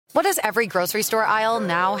What does every grocery store aisle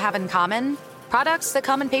now have in common? Products that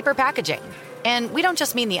come in paper packaging. And we don't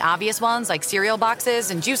just mean the obvious ones like cereal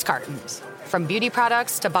boxes and juice cartons. From beauty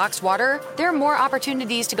products to boxed water, there are more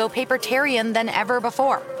opportunities to go papertarian than ever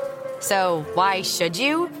before. So why should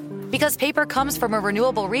you? Because paper comes from a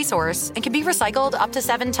renewable resource and can be recycled up to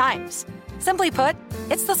 7 times. Simply put,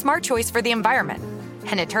 it's the smart choice for the environment.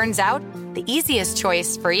 And it turns out, the easiest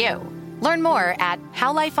choice for you. Learn more at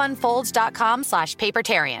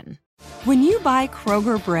howlifeunfolds.com/papertarian. When you buy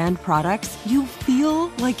Kroger brand products, you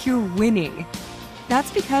feel like you're winning.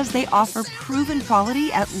 That's because they offer proven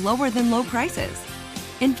quality at lower than low prices.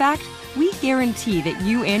 In fact, we guarantee that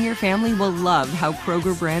you and your family will love how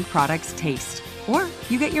Kroger brand products taste, or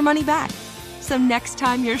you get your money back. So next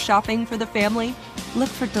time you're shopping for the family, look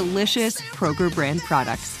for delicious Kroger brand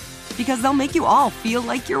products, because they'll make you all feel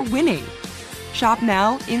like you're winning. Shop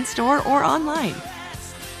now, in-store, or online.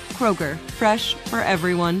 Kroger, fresh for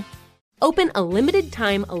everyone. Open a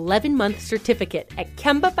limited-time 11-month certificate at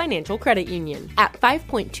Kemba Financial Credit Union. At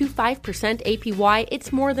 5.25% APY,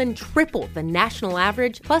 it's more than triple the national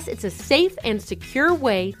average, plus it's a safe and secure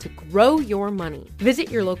way to grow your money.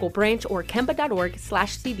 Visit your local branch or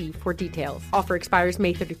kemba.org/cb for details. Offer expires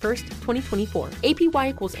May 31st, 2024. APY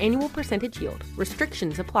equals annual percentage yield.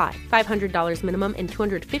 Restrictions apply. $500 minimum and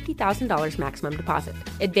 $250,000 maximum deposit.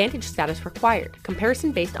 Advantage status required.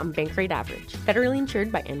 Comparison based on bank rate average. Federally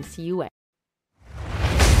insured by NCUA.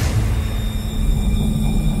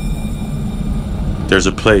 There's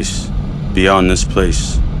a place beyond this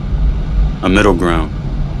place, a middle ground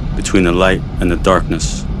between the light and the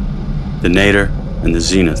darkness, the nadir and the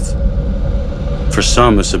zenith. For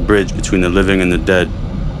some, it's a bridge between the living and the dead,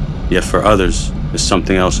 yet for others, it's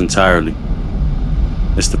something else entirely.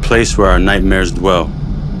 It's the place where our nightmares dwell.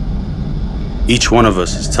 Each one of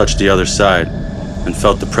us has touched the other side and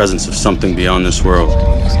felt the presence of something beyond this world.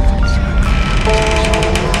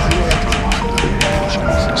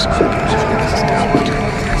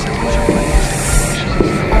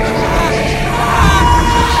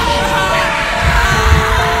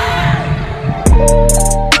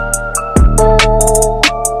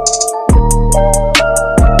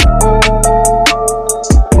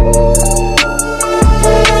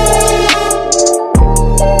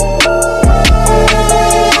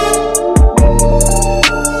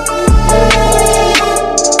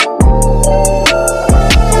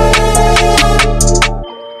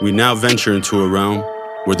 We now venture into a realm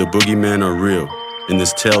where the boogeymen are real, in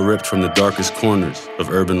this tale ripped from the darkest corners of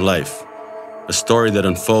urban life. A story that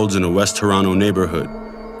unfolds in a West Toronto neighborhood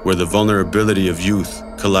where the vulnerability of youth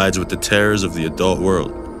collides with the terrors of the adult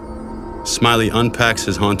world. Smiley unpacks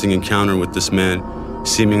his haunting encounter with this man,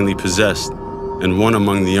 seemingly possessed, and one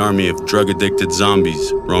among the army of drug-addicted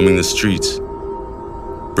zombies roaming the streets.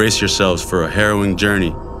 Brace yourselves for a harrowing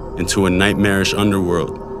journey into a nightmarish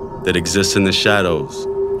underworld that exists in the shadows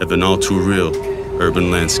of an all-too-real urban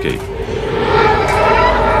landscape.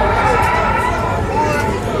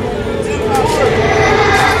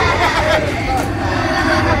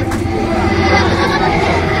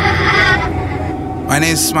 My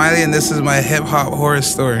name's Smiley, and this is my hip-hop horror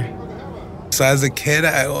story. So as a kid,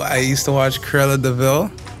 I used to watch Cruella de Vil,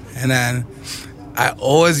 and then I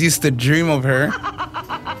always used to dream of her.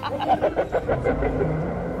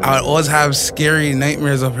 I would always have scary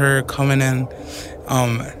nightmares of her coming in,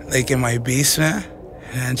 like in my basement,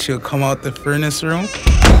 and she would come out the furnace room,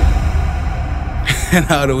 and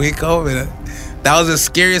I would wake up, and that was the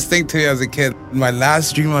scariest thing to me as a kid. My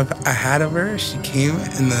last dream I had of her, she came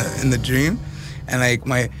in the dream, and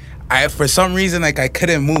for some reason, I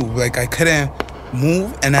couldn't move,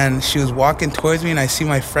 and then she was walking towards me, and I see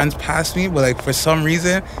my friends pass me, but for some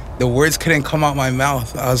reason, the words couldn't come out my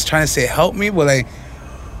mouth. I was trying to say help me, but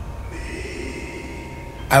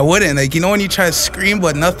I wouldn't. When you try to scream,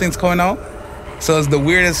 but nothing's coming out? So it was the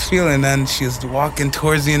weirdest feeling. Then she was walking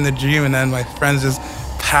towards me in the dream, and then my friends just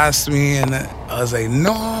passed me, and I was like,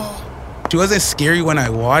 no. She wasn't scary when I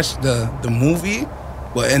watched the movie,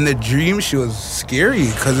 but in the dream, she was scary,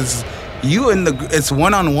 because it's you it's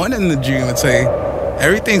one-on-one in the dream. It's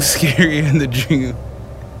everything's scary in the dream.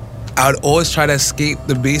 I would always try to escape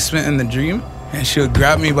the basement in the dream, and she would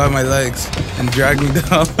grab me by my legs and drag me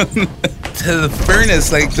down to the furnace.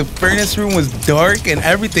 The furnace room was dark and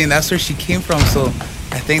everything. That's where she came from. So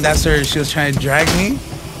I think that's where she was trying to drag me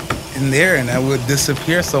in there, and I would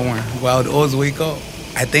disappear somewhere. Well, I would always wake up.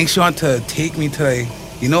 I think she wanted to take me to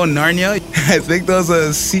Narnia? I think that was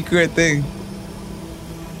a secret thing.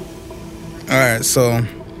 Alright, so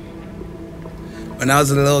when I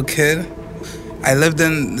was a little kid, I lived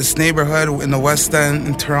in this neighborhood in the West End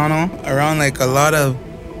in Toronto, around a lot of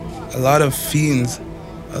fiends.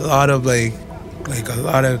 a lot of like a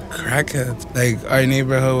lot of crackheads. Like our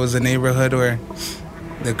neighborhood was a neighborhood where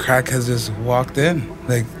the crackheads just walked in.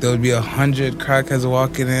 Like there would be 100 crackheads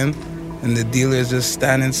walking in, and the dealers just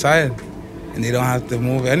stand inside, and they don't have to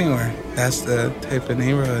move anywhere. That's the type of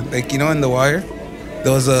neighborhood. Like, you know, in The Wire,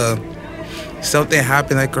 there was something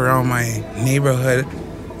happened like around my neighborhood.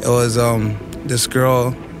 It was this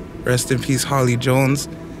girl, rest in peace, Holly Jones.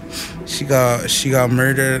 She got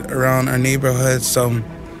murdered around our neighborhood. Some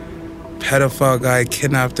pedophile guy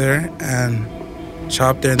kidnapped her and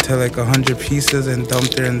chopped her into like 100 pieces and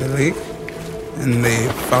dumped her in the lake. And they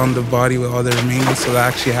found the body with all the remains. So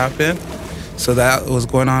that actually happened. So that was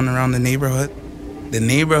going on around the neighborhood. The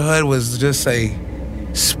neighborhood was just like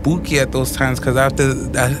spooky at those times, because after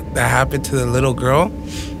that happened to the little girl,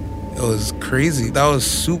 it was crazy. That was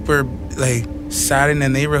super like sad in the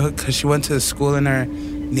neighborhood, because she went to school in our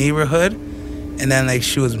neighborhood, and then like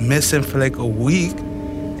she was missing for like a week.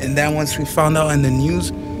 And then once we found out in the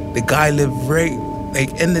news, the guy lived right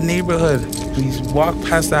like in the neighborhood. We walked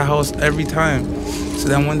past that house every time. So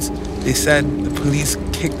then once they said the police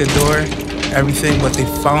kicked the door, everything, but they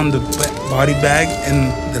found the body bag in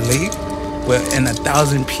the lake in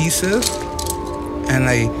 1,000 pieces. And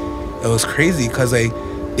like it was crazy, because like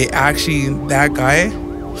they actually, that guy,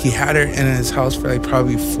 he had her in his house for like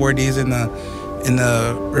probably 4 days in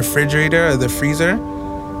the refrigerator or the freezer.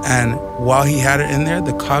 And while he had her in there,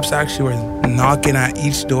 the cops actually were knocking at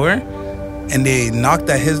each door, and they knocked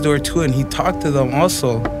at his door too, and he talked to them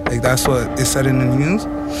also. Like that's what they said in the news.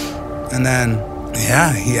 And then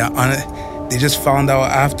they just found out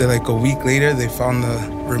after like a week later, they found the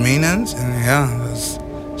remains, and it was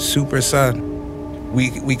super sad.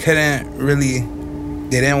 We couldn't really,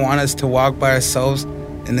 they didn't want us to walk by ourselves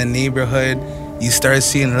in the neighborhood. You started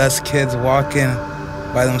seeing less kids walking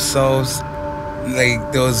by themselves.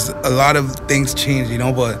 Like there was a lot of things changed, you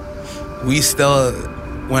know, but we still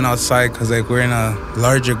went outside because like we're in a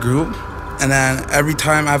larger group. And then every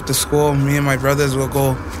time after school, me and my brothers will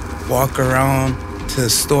go walk around to the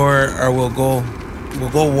store, or we'll go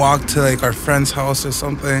walk to like our friend's house or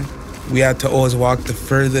something. We had to always walk the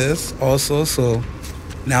furthest also, so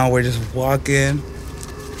now we're just walking,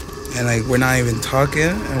 and like we're not even talking,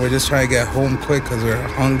 and we're just trying to get home quick because we're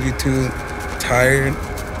hungry too, tired.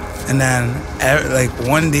 And then like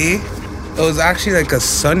one day, it was actually like a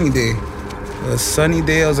sunny day. It was a sunny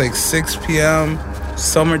day. It was like 6 p.m.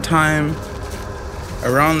 summertime,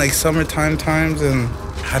 around like summertime times, and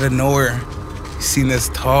out of nowhere, seen this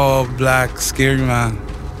tall, black, scary man.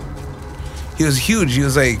 He was huge. He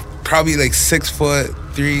was like probably like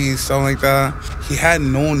 6'3", something like that. He had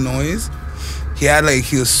no noise. He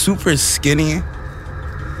was super skinny.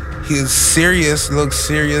 He was serious, looked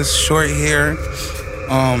serious, short hair.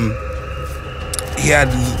 He had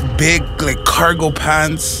big like cargo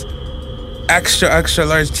pants, extra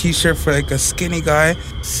large t-shirt for like a skinny guy.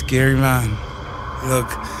 Scary man. Look,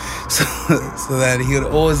 so that he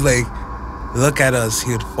would always like look at us.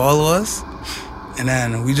 He would follow us, and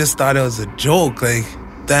then we just thought it was a joke. Like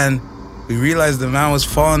then we realized the man was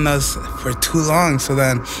following us for too long. So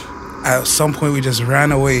then at some point we just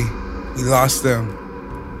ran away. We lost him.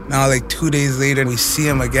 Now like 2 days later we see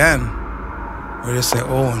him again. We're just like,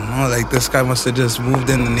 oh no, like this guy must have just moved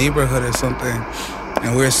in the neighborhood or something.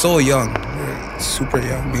 And we were so young. We were super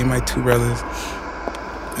young, me and my two brothers.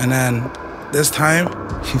 And then this time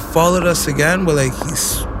he followed us again, but like he's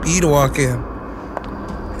speed walking.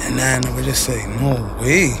 And then we're just like, no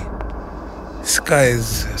way. This guy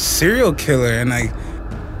is a serial killer. And like,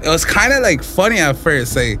 it was kind of like funny at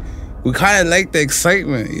first. Like, we kind of liked the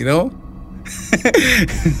excitement, you know?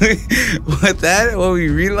 But then when we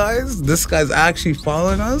realized this guy's actually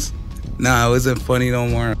following us, nah, it wasn't funny no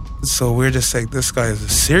more. So we're just like, this guy is a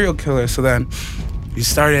serial killer. So then we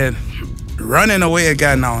started running away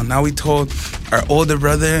again now. Now we told our older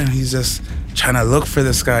brother, and he's just trying to look for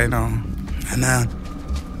this guy now. And then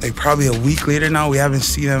like probably a week later now, we haven't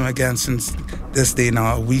seen him again since this day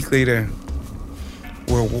now. A week later,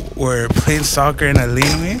 we're playing soccer in a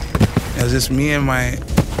laneway. It was just me and my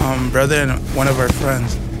brother and one of our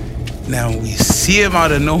friends. Now we see him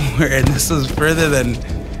out of nowhere, and this was further than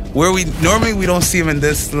where we don't see him in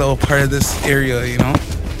this little part of this area, you know.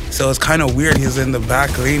 So it's kind of weird. He was in the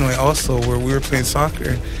back laneway also where we were playing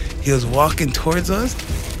soccer. He was walking towards us,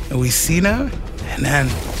 and we seen him, and then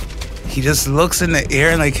he just looks in the air,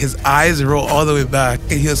 and like his eyes roll all the way back,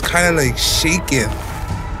 and he was kind of like shaking.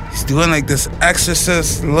 He's doing like this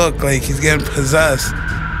exorcist look, like he's getting possessed.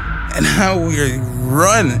 And now we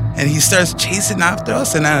run, and he starts chasing after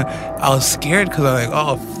us, and I was scared because I'm like,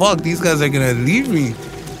 oh fuck, these guys are gonna leave me.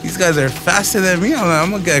 These guys are faster than me.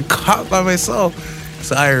 I'm gonna get caught by myself.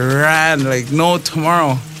 So I ran like no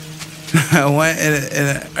tomorrow. I went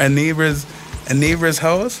in a neighbor's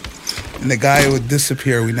house, and the guy would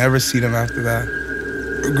disappear. We never seen him after that.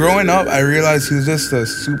 Growing up, I realized he was just a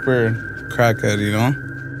super crackhead, you know?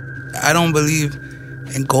 I don't believe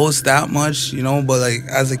in ghosts that much, you know, but like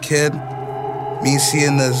as a kid, me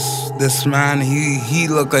seeing this man, he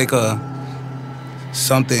looked like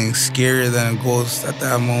something scarier than a ghost at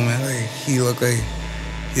that moment. Like he looked like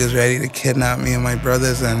he was ready to kidnap me and my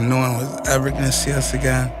brothers, and no one was ever gonna see us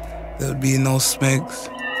again. There would be no Smigs.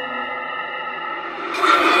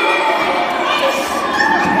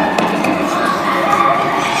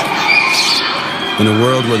 In a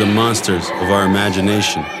world where the monsters of our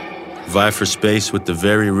imagination vie for space with the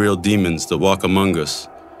very real demons that walk among us,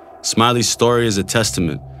 Smiley's story is a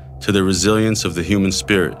testament to the resilience of the human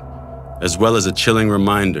spirit, as well as a chilling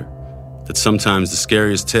reminder that sometimes the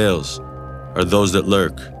scariest tales are those that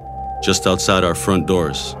lurk just outside our front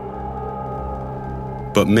doors.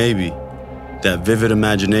 But maybe that vivid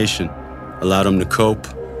imagination allowed him to cope,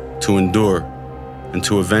 to endure, and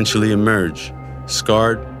to eventually emerge,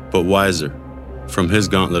 scarred but wiser, from his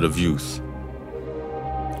gauntlet of youth.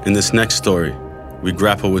 In this next story, we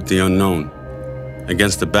grapple with the unknown,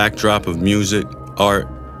 against the backdrop of music, art,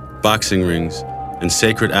 boxing rings, and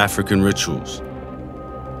sacred African rituals.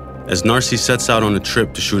 As Narcy sets out on a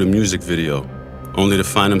trip to shoot a music video, only to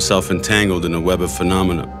find himself entangled in a web of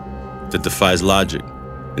phenomena that defies logic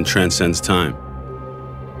and transcends time.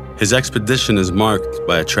 His expedition is marked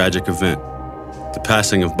by a tragic event, the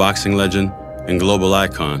passing of boxing legend and global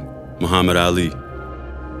icon, Muhammad Ali.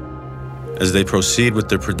 As they proceed with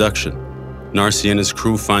their production, Narcy and his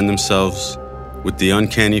crew find themselves with the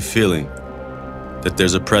uncanny feeling that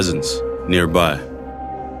there's a presence nearby.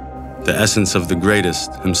 The essence of the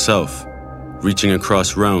greatest himself, reaching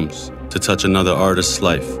across realms to touch another artist's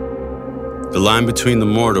life. The line between the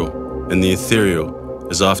mortal and the ethereal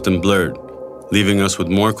is often blurred, leaving us with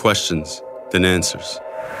more questions than answers.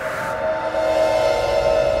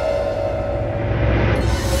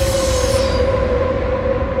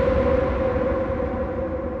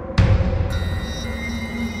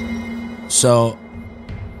 So,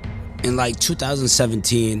 in like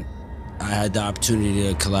 2017, I had the opportunity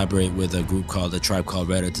to collaborate with a group called The Tribe Called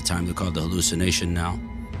Red at the time. They're called The Hallucination now.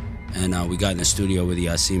 And we got in the studio with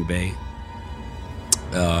Yasin Bey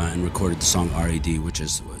and recorded the song R.E.D., which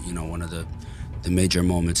is, you know, one of the major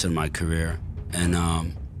moments in my career.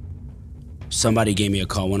 And somebody gave me a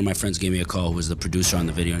call. One of my friends gave me a call, who was the producer on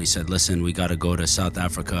the video, and he said, listen, we got to go to South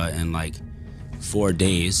Africa in like 4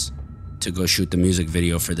 days to go shoot the music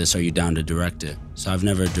video for this. Are you down to direct it? So I've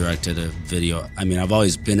never directed a video. I mean, I've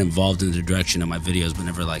always been involved in the direction of my videos, but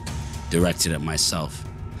never like directed it myself.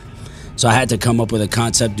 So I had to come up with a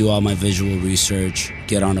concept, do all my visual research,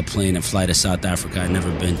 get on a plane and fly to South Africa. I'd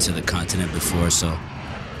never been to the continent before, so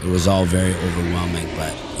it was all very overwhelming.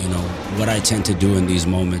 But, you know, what I tend to do in these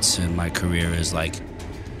moments in my career is like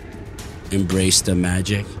embrace the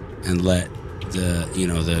magic and let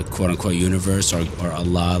the quote-unquote universe or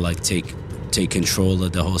Allah like take control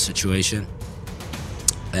of the whole situation.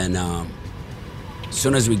 And as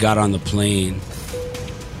soon as we got on the plane,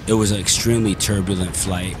 it was an extremely turbulent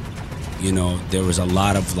flight. You know, there was a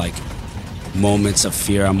lot of like moments of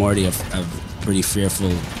fear. I'm already a pretty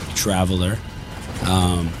fearful traveler.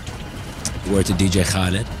 Word to DJ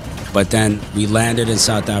Khaled. But then we landed in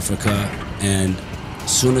South Africa, and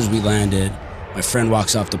as soon as we landed, my friend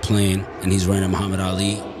walks off the plane and he's wearing a Muhammad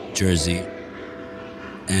Ali jersey,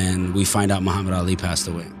 and we find out Muhammad Ali passed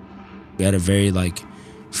away. We had a very like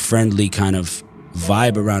friendly kind of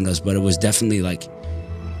vibe around us, but it was definitely like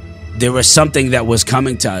there was something that was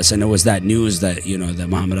coming to us, and it was that news that, you know, that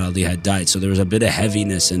Muhammad Ali had died. So there was a bit of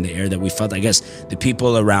heaviness in the air that we felt. I guess the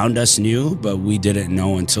people around us knew, but we didn't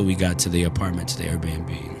know until we got to the apartment, to the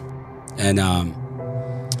Airbnb. And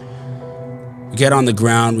we get on the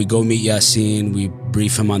ground, we go meet Yasin, we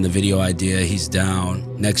brief him on the video idea, he's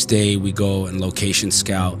down. Next day we go and location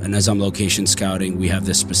scout, and as I'm location scouting, we have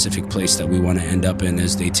this specific place that we want to end up in.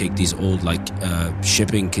 Is they take these old like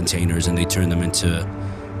shipping containers and they turn them into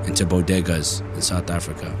bodegas in South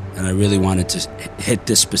Africa. And I really wanted to hit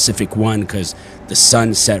this specific one because the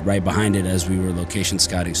sun set right behind it as we were location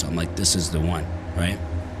scouting, so I'm like, this is the one, right?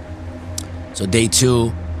 So day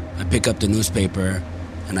 2, I pick up the newspaper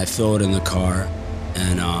and I throw it in the car,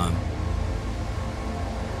 and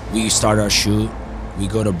we start our shoot. We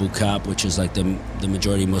go to Bukap, which is like the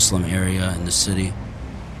majority Muslim area in the city.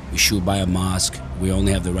 We shoot by a mosque. We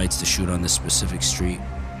only have the rights to shoot on this specific street.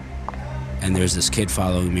 And there's this kid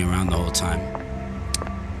following me around the whole time.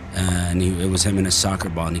 And it was him and his soccer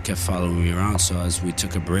ball, and he kept following me around. So as we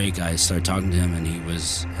took a break, I started talking to him, and he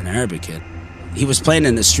was an Arabic kid. He was playing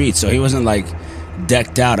in the street, so he wasn't like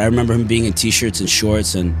decked out. I remember him being in t-shirts and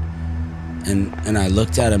shorts, and I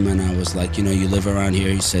looked at him and I was like, you live around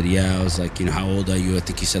here? He said, yeah. I was like, how old are you? I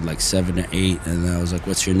think he said like 7 or 8. And then I was like,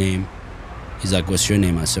 what's your name? He's like, what's your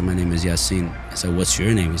name? I said, my name is Yasin. I said, what's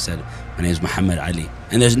your name? He said, my name is Muhammad Ali.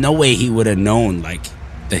 And there's no way he would have known, like,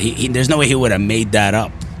 that there's no way he would have made that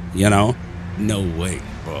up, No way,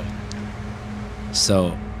 bro.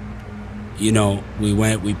 So, we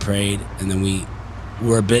went, we prayed, and then we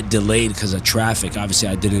were a bit delayed because of traffic. Obviously,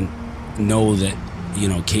 I didn't know that,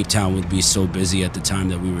 Cape Town would be so busy at the time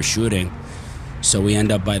that we were shooting. So we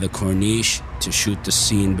end up by the Corniche to shoot the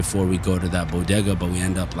scene before we go to that bodega, but we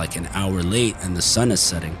end up like an hour late and the sun is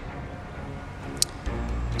setting.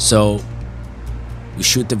 So we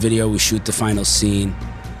shoot the video, we shoot the final scene.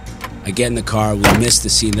 I get in the car, we missed the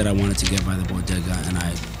scene that I wanted to get by the bodega, and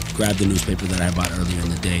I grabbed the newspaper that I bought earlier in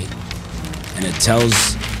the day, and it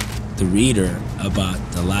tells the reader about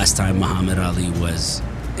the last time Muhammad Ali was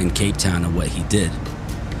in Cape Town and what he did.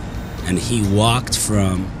 And he walked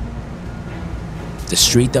from the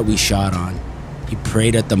street that we shot on, he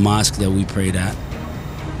prayed at the mosque that we prayed at,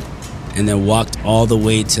 and then walked all the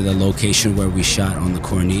way to the location where we shot on the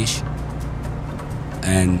Corniche,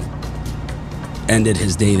 and ended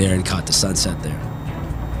his day there and caught the sunset there.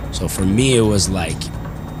 So for me, it was like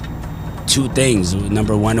 2 things.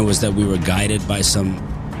 Number one, it was that we were guided by some,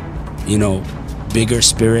 bigger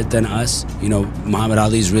spirit than us. Muhammad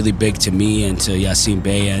Ali is really big to me and to Yasin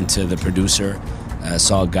Bey and to the producer,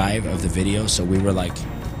 Saul Guy, of the video. So we were like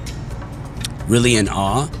really in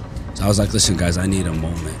awe. So I was like, listen, guys, I need a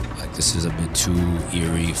moment. Like, this is a bit too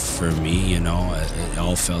eerie for me, It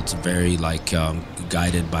all felt very like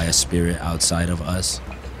guided by a spirit outside of us.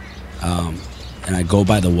 And I go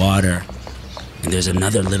by the water, and there's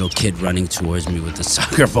another little kid running towards me with the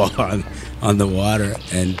soccer ball on the water,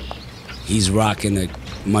 and he's rocking a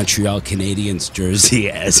Montreal Canadiens jersey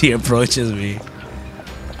as he approaches me.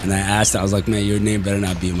 And I asked, I was like, man, your name better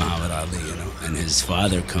not be Muhammad Ali, And his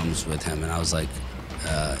father comes with him, and I was like,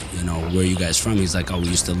 where are you guys from? He's like, oh, we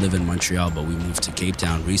used to live in Montreal, but we moved to Cape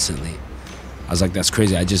Town recently. I was like, that's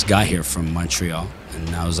crazy. I just got here from Montreal.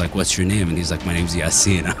 And I was like, what's your name? And he's like, my name's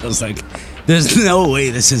Yasin. I was like, there's no way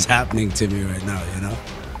this is happening to me right now,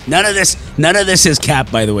 None of this is cap,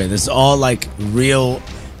 by the way. This is all like real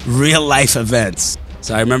life events.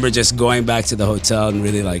 So I remember just going back to the hotel and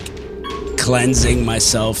really like cleansing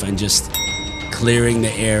myself and just clearing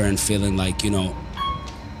the air and feeling like,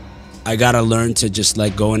 I gotta learn to just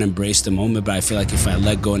let go and embrace the moment. But I feel like if I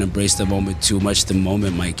let go and embrace the moment too much, the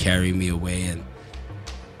moment might carry me away and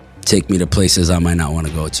take me to places I might not want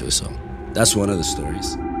to go to. So that's one of the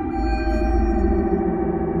stories.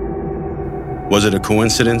 Was it a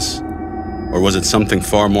coincidence, or was it something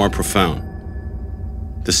far more profound?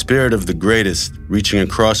 The spirit of the greatest reaching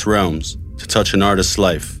across realms to touch an artist's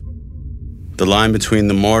life. The line between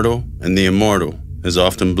the mortal and the immortal is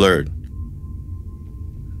often blurred.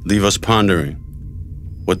 Leave us pondering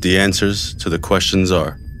what the answers to the questions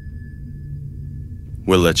are.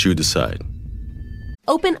 We'll let you decide.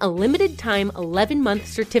 Open a limited-time 11-month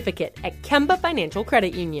certificate at Kemba Financial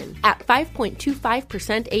Credit Union. At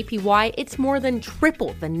 5.25% APY, it's more than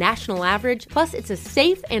triple the national average, plus it's a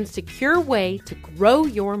safe and secure way to grow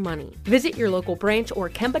your money. Visit your local branch or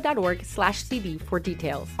kemba.org/cb for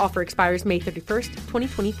details. Offer expires May 31st,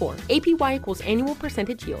 2024. APY equals annual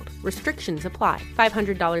percentage yield. Restrictions apply.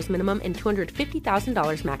 $500 minimum and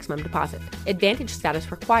 $250,000 maximum deposit. Advantage status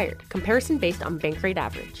required. Comparison based on bank rate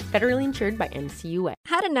average. Federally insured by NCUA.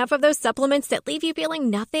 Had enough of those supplements that leave you feeling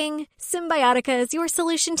nothing? Symbiotica is your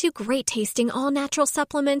solution to great-tasting, all-natural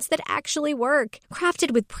supplements that actually work. Crafted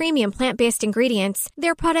with premium plant-based ingredients,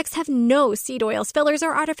 their products have no seed oils, fillers,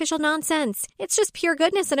 or artificial nonsense. It's just pure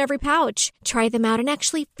goodness in every pouch. Try them out and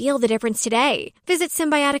actually feel the difference today. Visit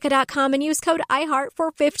Symbiotica.com and use code IHEART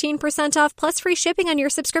for 15% off plus free shipping on your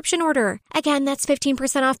subscription order. Again, that's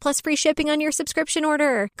 15% off plus free shipping on your subscription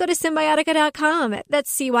order. Go to Symbiotica.com.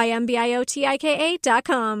 That's CYMBIOTIKA.com.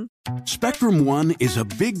 Spectrum One is a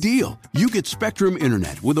big deal. You get Spectrum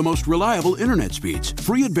Internet with the most reliable internet speeds,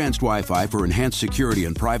 free advanced Wi-Fi for enhanced security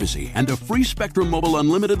and privacy, and a free Spectrum Mobile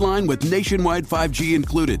Unlimited line with nationwide 5G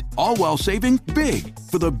included, all while saving big.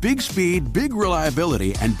 For the big speed, big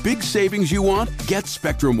reliability, and big savings you want, get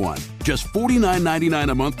Spectrum One. Just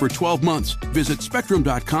 $49.99 a month for 12 months. Visit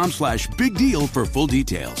spectrum.com/big deal for full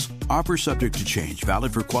details. Offer subject to change.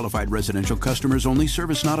 Valid for qualified residential customers only.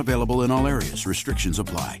 Service not available in all areas. Restrictions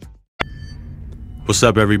apply. What's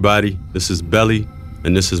up, everybody? This is Belly,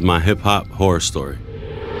 and this is my hip-hop horror story.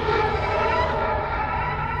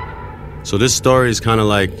 So this story is kind of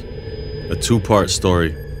like a two-part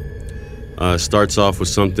story. It starts off with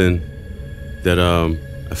something that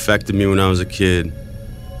affected me when I was a kid.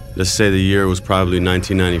 Let's say the year was probably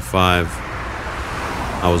 1995.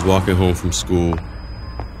 I was walking home from school.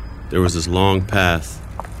 There was this long path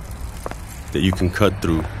that you can cut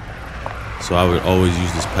through. So I would always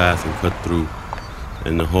use this path and cut through.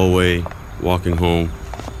 And the whole way walking home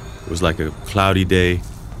was like a cloudy day,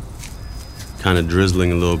 kind of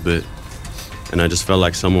drizzling a little bit. And I just felt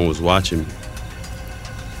like someone was watching me.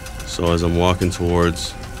 So as I'm walking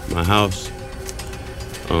towards my house,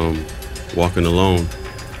 walking alone,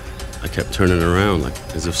 I kept turning around like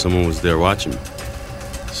as if someone was there watching me.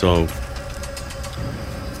 So,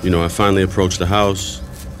 I finally approached the house.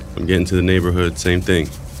 I'm getting to the neighborhood, same thing.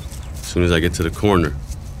 As soon as I get to the corner,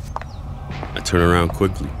 I turn around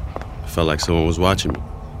quickly. I felt like someone was watching me.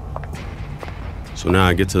 So now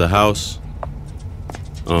I get to the house.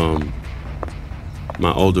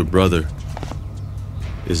 My older brother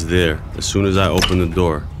is there. As soon as I open the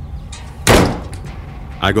door,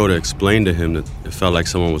 I go to explain to him that it felt like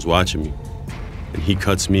someone was watching me. And he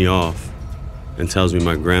cuts me off and tells me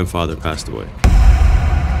my grandfather passed away.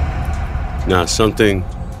 Now, something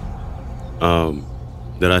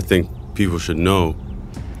that I think people should know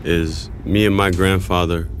is me and my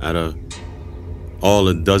grandfather, out of all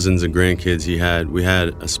the dozens of grandkids he had, we had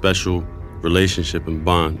a special relationship and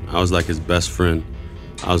bond. I was like his best friend.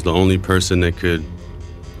 I was the only person that could,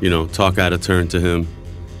 talk out of turn to him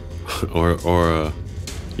or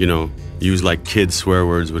use like kid swear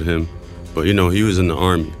words with him. But, he was in the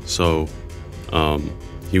Army, so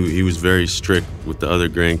he was very strict with the other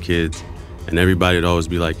grandkids. And everybody would always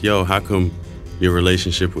be like, yo, how come your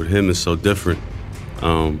relationship with him is so different?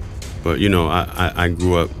 But, I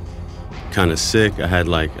grew up kind of sick. I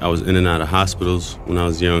was in and out of hospitals when I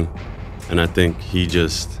was young. And I think he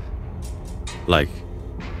just,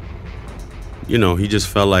 he just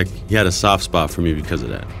felt like he had a soft spot for me because of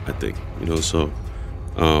that, I think. So,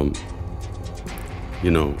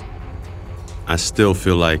 I still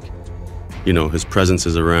feel like, his presence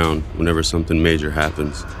is around whenever something major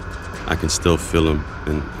happens. I can still feel him,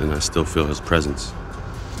 and I still feel his presence.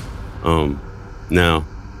 Now,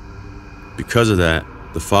 because of that,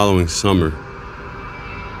 the following summer,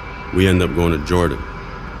 we end up going to Jordan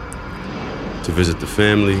to visit the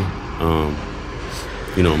family.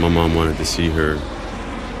 My mom wanted to see her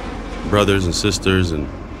brothers and sisters and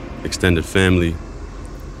extended family.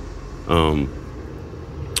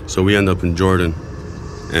 So we end up in Jordan,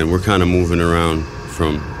 and we're kind of moving around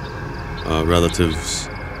from relatives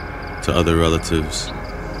to other relatives,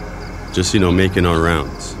 just, making our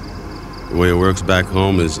rounds. The way it works back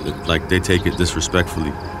home is like they take it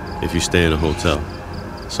disrespectfully if you stay in a hotel.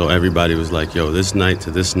 So everybody was like, yo, this night to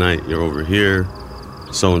this night, you're over here,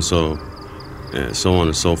 so-and-so, and so on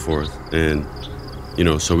and so forth. And,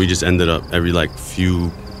 so we just ended up every a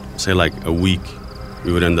week,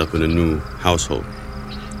 we would end up in a new household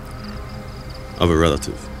of a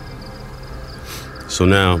relative. So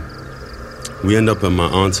now, we end up at my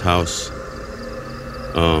aunt's house.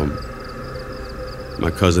 My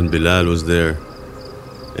cousin Bilal was there,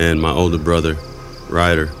 and my older brother,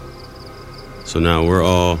 Ryder. So now we're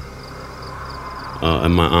all at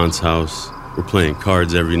my aunt's house. We're playing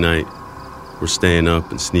cards every night. We're staying up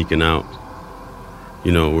and sneaking out.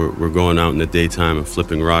 We're going out in the daytime and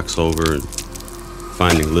flipping rocks over and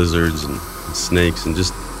finding lizards and snakes and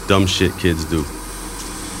just dumb shit kids do,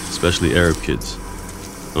 especially Arab kids.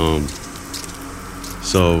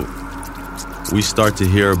 So we start to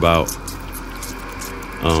hear about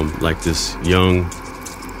this young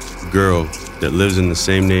girl that lives in the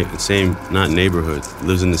same not neighborhood,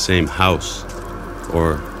 lives in the same house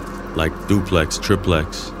or like duplex,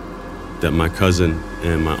 triplex that my cousin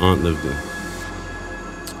and my aunt lived in.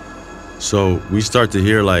 So we start to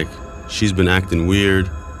hear like she's been acting weird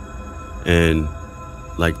and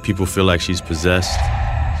like people feel like she's possessed.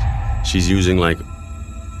 She's using like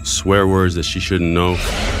swear words that she shouldn't know.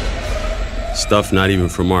 Stuff not even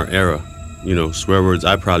from our era. Swear words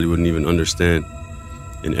I probably wouldn't even understand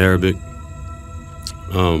in Arabic.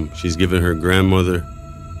 She's giving her grandmother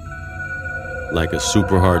like a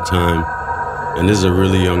super hard time. And this is a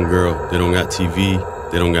really young girl. They don't got TV.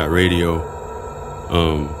 They don't got radio.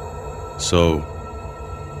 So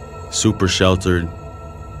super sheltered.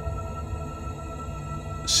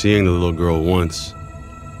 Seeing the little girl once,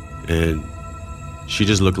 and she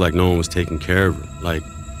just looked like no one was taking care of her. Like,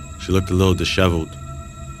 she looked a little disheveled.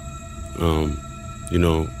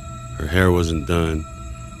 Her hair wasn't done.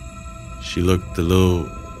 She looked a little,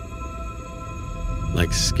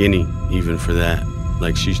 like, skinny, even for that.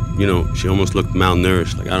 Like she almost looked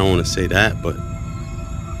malnourished. Like I don't want to say that, but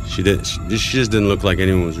she just didn't look like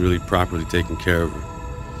anyone was really properly taking care of her.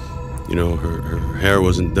 You know, her hair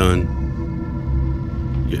wasn't done.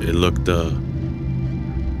 It looked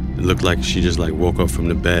like she just like woke up from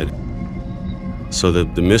the bed. So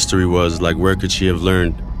the mystery was like, where could she have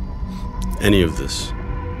learned any of this?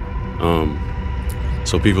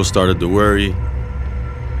 So people started to worry,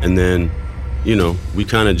 and then, you know, we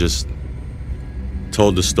kind of just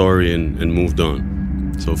told the story and moved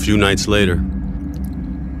on. So a few nights later,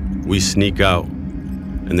 we sneak out,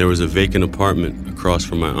 and there was a vacant apartment across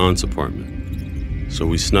from my aunt's apartment. So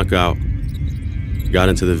we snuck out, got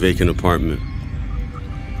into the vacant apartment,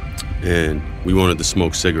 and we wanted to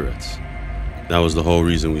smoke cigarettes. That was the whole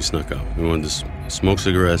reason we snuck out. We wanted to smoke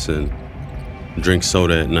cigarettes and drink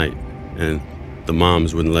soda at night. And the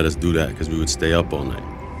moms wouldn't let us do that because we would stay up all night.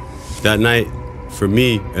 That night, for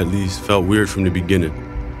me at least, felt weird from the beginning.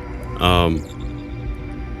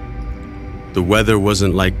 The weather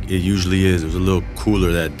wasn't like it usually is. It was a little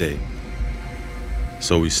cooler that day.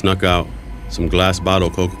 So we snuck out some glass bottle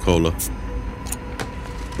Coca-Cola,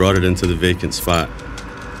 brought it into the vacant spot.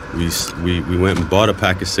 We went and bought a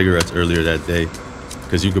pack of cigarettes earlier that day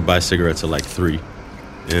because you could buy cigarettes at like 3.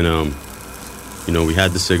 And, you know, we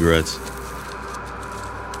had the cigarettes.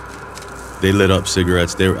 They lit up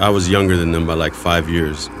cigarettes. I was younger than them by like 5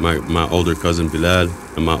 years. My older cousin Bilal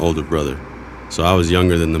and my older brother. So I was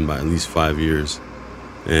younger than them by at least 5 years.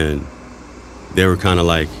 And they were kind of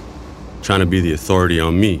like trying to be the authority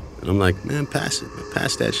on me. And I'm like, man, pass it.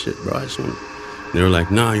 Pass that shit, bro. I just want. They were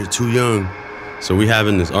like, nah, you're too young. So we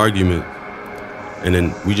having this argument, and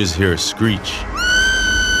then we just hear a screech.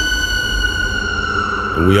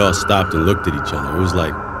 And we all stopped and looked at each other. It was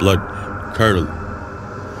like blood curdling.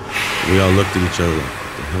 We all looked at each other like,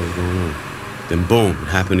 what the hell is going on? Then boom, it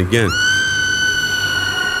happened again.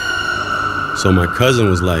 So my cousin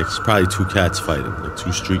was like, it's probably 2 cats fighting, like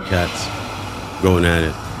 2 street cats going at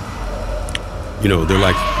it. You know, they're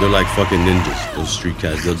like fucking ninjas, those street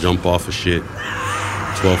cats. They'll jump off of shit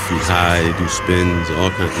 12 feet high, they do spins,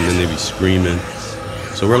 all kinds, and then they be screaming.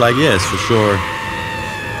 So we're like, yeah, it's for sure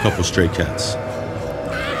a couple stray cats.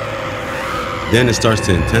 Then it starts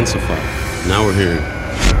to intensify. Now we're hearing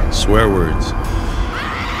swear words,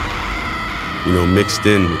 you know, mixed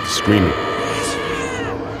in with the screaming.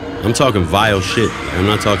 I'm talking vile shit. I'm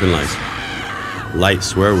not talking like light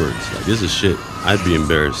swear words. Like, this is shit I'd be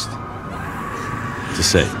embarrassed to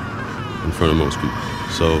say in front of most people.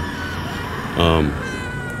 So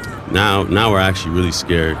now we're actually really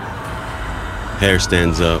scared. Hair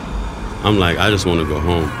stands up. I'm like, I just want to go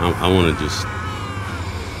home. I want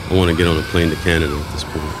to get on a plane to Canada at this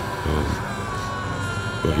point.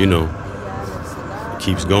 But you know, it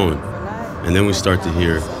keeps going. And then we start to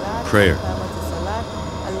hear prayer.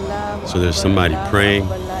 So there's somebody praying,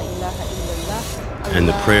 and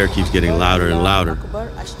the prayer keeps getting louder and louder.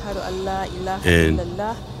 And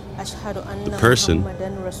the person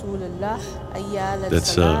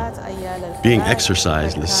that's being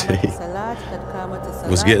exorcised, let's say,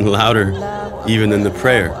 was getting louder even in the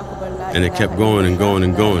prayer. And it kept going and going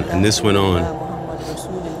and going. And this went on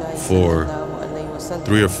for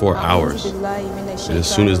 3 or 4 hours. And as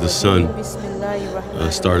soon as the sun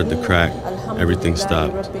started to crack, everything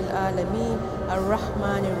stopped.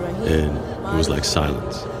 And it was like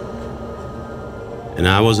silence. And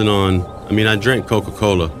I drank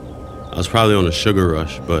Coca-Cola. I was probably on a sugar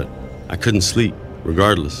rush, but I couldn't sleep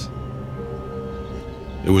regardless.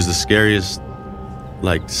 It was the scariest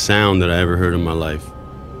like sound that I ever heard in my life.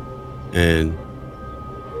 And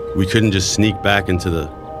we couldn't just sneak back into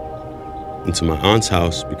my aunt's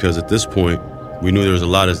house because at this point we knew there was a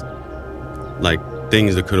lot of like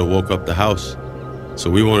things that could have woke up the house. So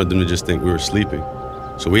we wanted them to just think we were sleeping.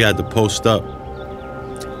 So we had to post up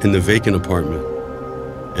in the vacant apartment,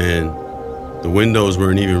 and the windows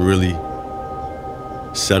weren't even really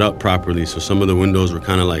set up properly. So some of the windows were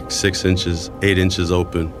kind of like 6 inches, 8 inches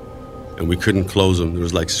open, and we couldn't close them. There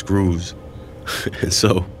was like screws. And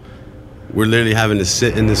so we're literally having to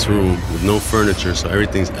sit in this room with no furniture, so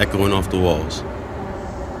everything's echoing off the walls.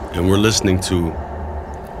 And we're listening to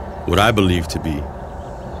what I believe to be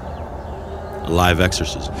a live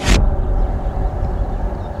exorcism.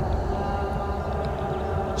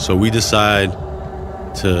 So we decide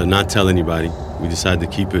to not tell anybody. We decide to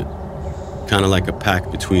keep it kind of like a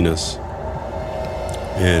pact between us.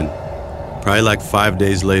 And probably like 5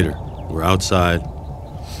 days later, we're outside.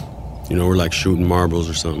 You know, we're like shooting marbles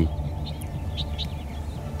or something.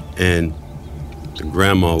 And the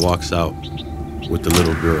grandma walks out with the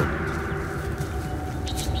little girl.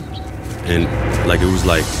 And like it was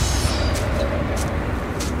like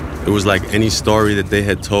It was like any story that they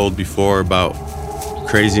had told before about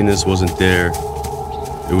craziness wasn't there.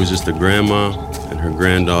 It was just a grandma and her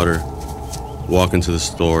granddaughter walking to the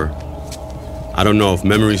store. I don't know if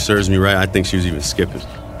memory serves me right. I think she was even skipping.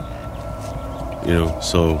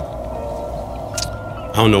 So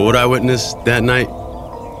I don't know what I witnessed that night.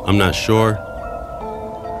 I'm not sure.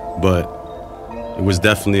 But it was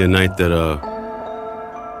definitely a night that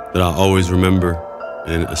I'll always remember,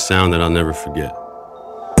 and a sound that I'll never forget.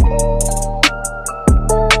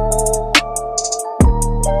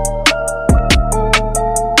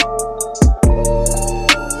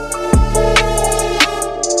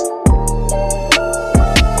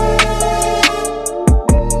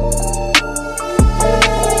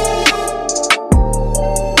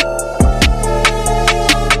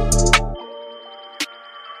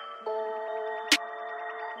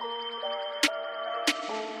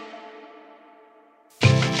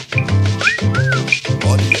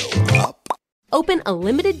 Open a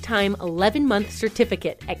limited-time 11-month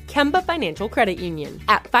certificate at Kemba Financial Credit Union.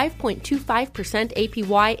 At 5.25%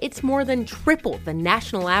 APY, it's more than triple the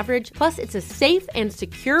national average, plus it's a safe and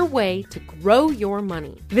secure way to grow your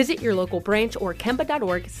money. Visit your local branch or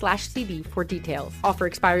kemba.org/cb for details. Offer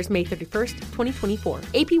expires May 31st, 2024.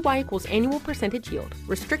 APY equals annual percentage yield.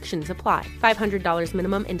 Restrictions apply. $500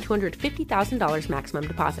 minimum and $250,000 maximum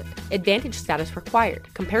deposit. Advantage status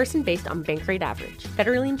required. Comparison based on bank rate average.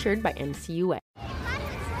 Federally insured by NCUA.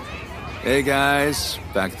 Hey guys,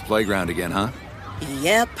 back at the playground again, huh?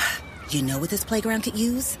 Yep. You know what this playground could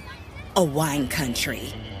use? A wine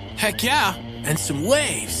country. Heck yeah, and some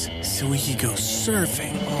waves so we could go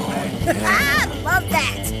surfing. Oh, yeah. Love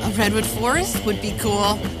that. A redwood forest would be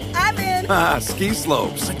cool. I'm in. Ski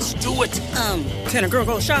slopes. Let's do it. Can a girl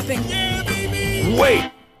go shopping? Yeah, baby.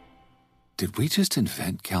 Wait. Did we just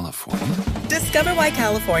invent California? Discover why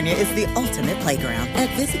California is the ultimate playground at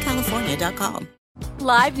visitcalifornia.com.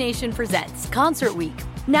 Live Nation presents Concert Week.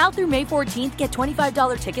 Now through May 14th, get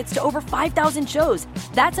 $25 tickets to over 5,000 shows.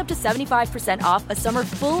 That's up to 75% off a summer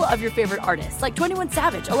full of your favorite artists like 21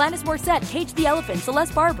 Savage, Alanis Morissette, Cage the Elephant,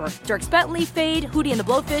 Celeste Barber, Dierks Bentley, Fade, Hootie and the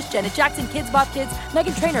Blowfish, Janet Jackson, Kidz Bop Kids,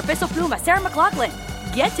 Meghan Trainor, Peso Pluma, Sarah McLachlan.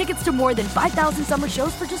 Get tickets to more than 5,000 summer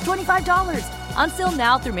shows for just $25. Until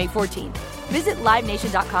now through May 14th. Visit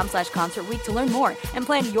livenation.com/Concert Week to learn more and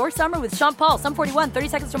plan your summer with Sean Paul, Sum 41, 30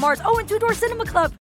 Seconds to Mars, and Two Door Cinema Club.